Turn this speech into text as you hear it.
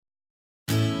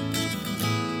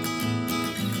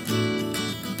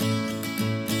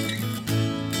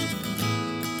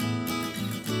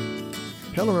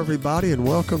Hello, everybody, and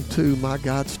welcome to my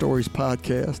God Stories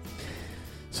podcast.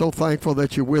 So thankful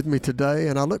that you're with me today,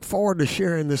 and I look forward to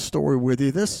sharing this story with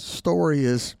you. This story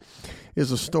is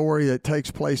a story that takes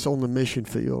place on the mission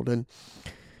field, and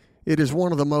it is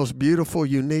one of the most beautiful,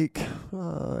 unique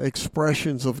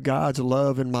expressions of God's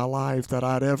love in my life that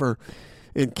I'd ever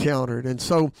encountered. And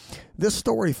so this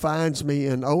story finds me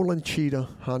in Olanchito,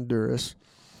 Honduras.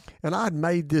 And I'd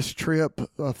made this trip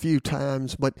a few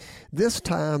times, but this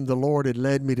time the Lord had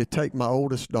led me to take my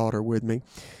oldest daughter with me.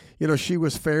 You know, she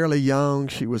was fairly young.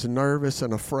 She was nervous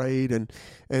and afraid, and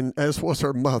as was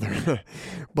her mother.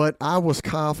 But I was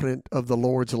confident of the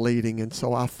Lord's leading, and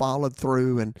so I followed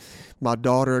through, and my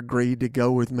daughter agreed to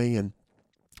go with me. And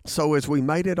so as we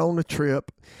made it on the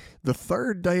trip, the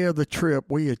third day of the trip,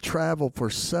 we had traveled for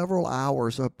several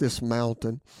hours up this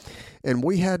mountain, and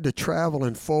we had to travel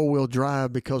in four-wheel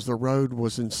drive because the road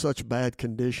was in such bad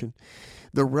condition.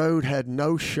 The road had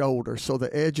no shoulder, so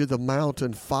the edge of the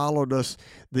mountain followed us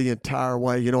the entire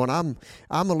way. You know, and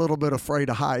I'm a little bit afraid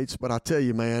of heights, but I tell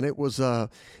you, man, it was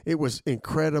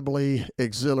incredibly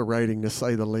exhilarating, to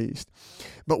say the least.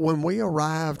 But when we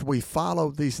arrived, we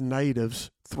followed these natives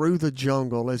through the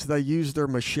jungle as they used their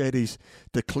machetes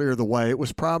to clear the way. It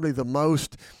was probably the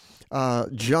most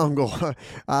jungle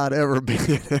I'd ever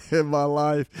been in my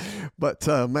life. But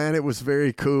man, it was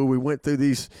very cool. We went through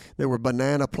there were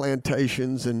banana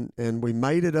plantations, and we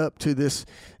made it up to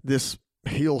this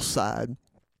hillside.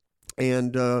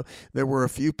 And there were a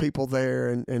few people there,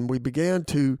 and we began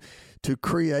to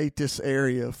create this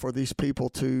area for these people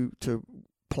to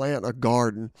plant a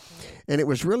garden. And it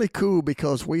was really cool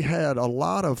because we had a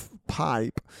lot of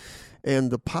pipe,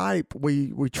 and the pipe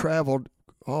we traveled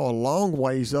a long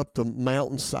ways up the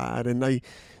mountainside, and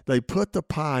they put the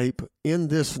pipe in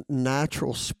this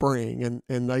natural spring,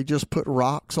 and they just put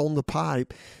rocks on the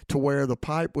pipe to where the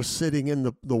pipe was sitting in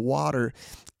the water,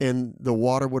 and the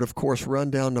water would of course run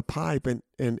down the pipe and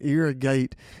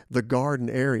irrigate the garden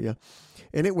area.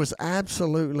 And it was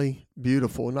absolutely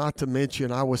beautiful. Not to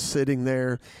mention, I was sitting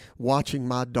there watching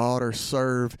my daughter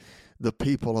serve the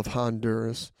people of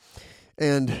Honduras.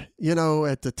 And, you know,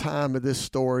 at the time of this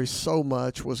story, so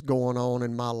much was going on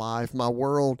in my life. My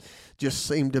world just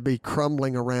seemed to be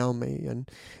crumbling around me,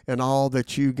 and all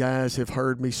that you guys have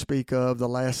heard me speak of the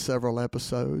last several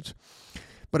episodes.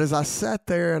 But as I sat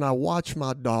there and I watched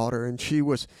my daughter, and she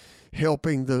was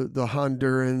helping the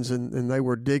Hondurans, and they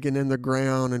were digging in the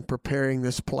ground and preparing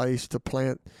this place to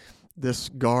plant this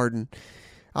garden,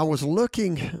 I was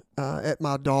looking at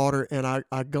my daughter, and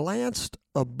I glanced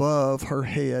above her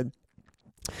head,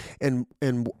 and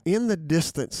in the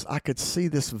distance I could see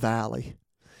this valley.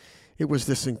 It was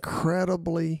this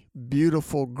incredibly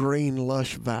beautiful green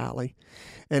lush valley,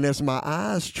 and as my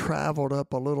eyes traveled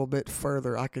up a little bit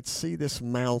further, I could see this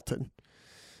mountain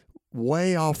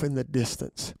way off in the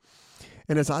distance.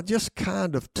 And as I just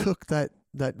kind of took that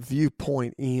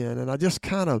viewpoint in, and I just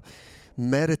kind of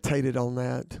meditated on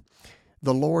that,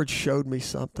 the Lord showed me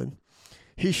something.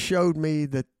 He showed me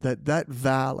that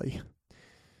valley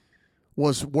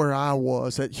was where I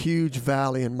was, that huge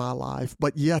valley in my life,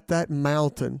 but yet that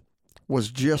mountain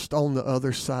was just on the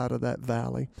other side of that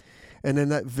valley. And in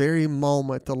that very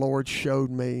moment, the Lord showed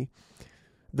me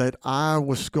that I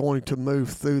was going to move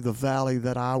through the valley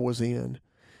that I was in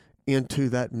into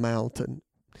that mountain.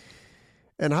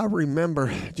 And I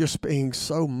remember just being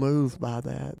so moved by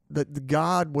that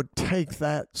God would take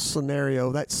that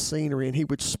scenario, that scenery, and he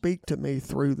would speak to me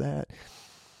through that.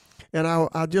 And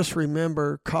I just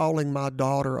remember calling my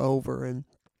daughter over, and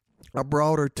I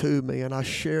brought her to me, and I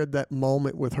shared that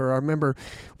moment with her. I remember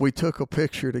we took a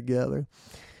picture together,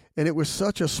 and it was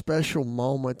such a special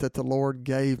moment that the Lord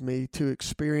gave me to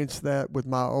experience that with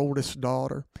my oldest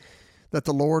daughter, that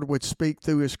the Lord would speak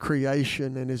through his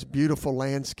creation and his beautiful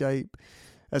landscape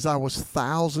as I was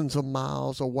thousands of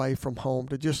miles away from home,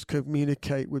 to just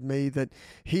communicate with me that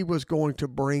he was going to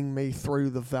bring me through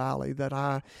the valley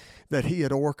that he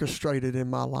had orchestrated in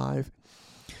my life.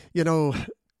 You know,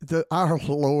 our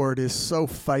Lord is so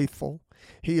faithful.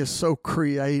 He is so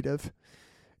creative,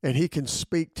 and he can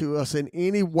speak to us in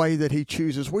any way that he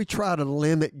chooses. We try to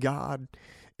limit God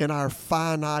in our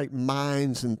finite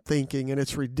minds and thinking, and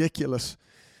it's ridiculous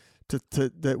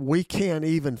that we can't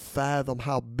even fathom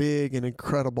how big and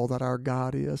incredible that our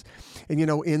God is. And you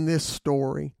know, in this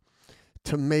story,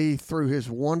 to me, through his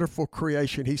wonderful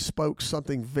creation, he spoke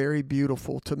something very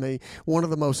beautiful to me. One of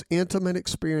the most intimate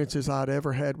experiences I'd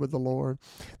ever had with the Lord,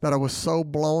 that I was so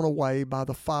blown away by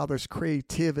the Father's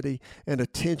creativity and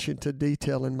attention to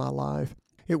detail in my life.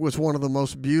 It was one of the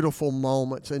most beautiful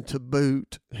moments, and to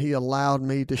boot, He allowed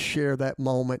me to share that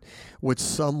moment with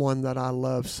someone that I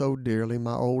love so dearly,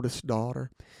 my oldest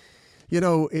daughter. You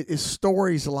know,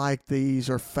 stories like these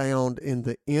are found in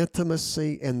the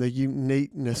intimacy and the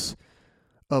uniqueness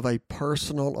of a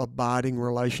personal, abiding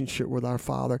relationship with our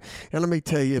Father. And let me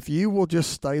tell you, if you will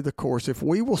just stay the course, if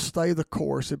we will stay the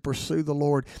course and pursue the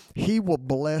Lord, He will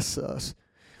bless us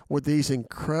with these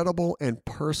incredible and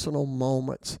personal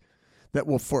moments that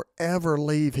will forever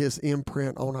leave His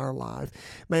imprint on our life.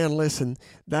 Man, listen,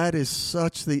 that is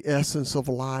such the essence of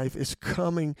life, is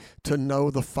coming to know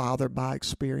the Father by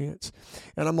experience.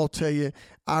 And I'm going to tell you,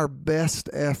 our best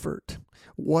effort,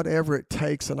 whatever it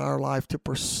takes in our life to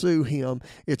pursue Him,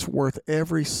 it's worth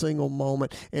every single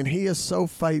moment. And He is so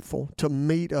faithful to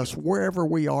meet us wherever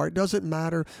we are. It doesn't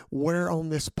matter where on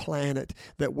this planet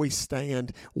that we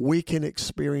stand, we can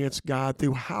experience God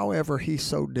through however He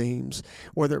so deems,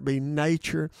 whether it be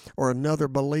nature or another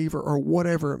believer or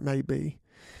whatever it may be.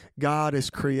 God is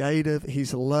creative,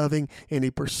 He's loving, and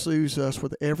He pursues us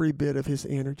with every bit of His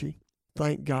energy.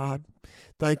 Thank God.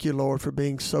 Thank you, Lord, for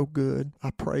being so good.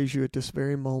 I praise you at this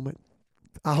very moment.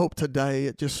 I hope today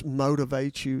it just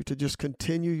motivates you to just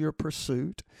continue your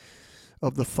pursuit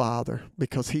of the Father,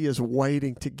 because He is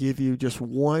waiting to give you just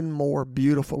one more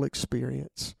beautiful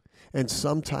experience, and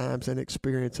sometimes an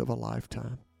experience of a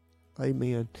lifetime.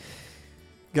 Amen.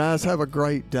 Guys, have a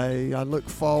great day. I look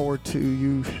forward to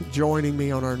you joining me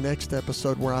on our next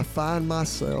episode, where I find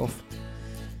myself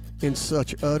in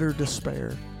such utter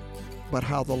despair, but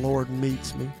how the Lord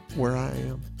meets me where I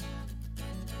am.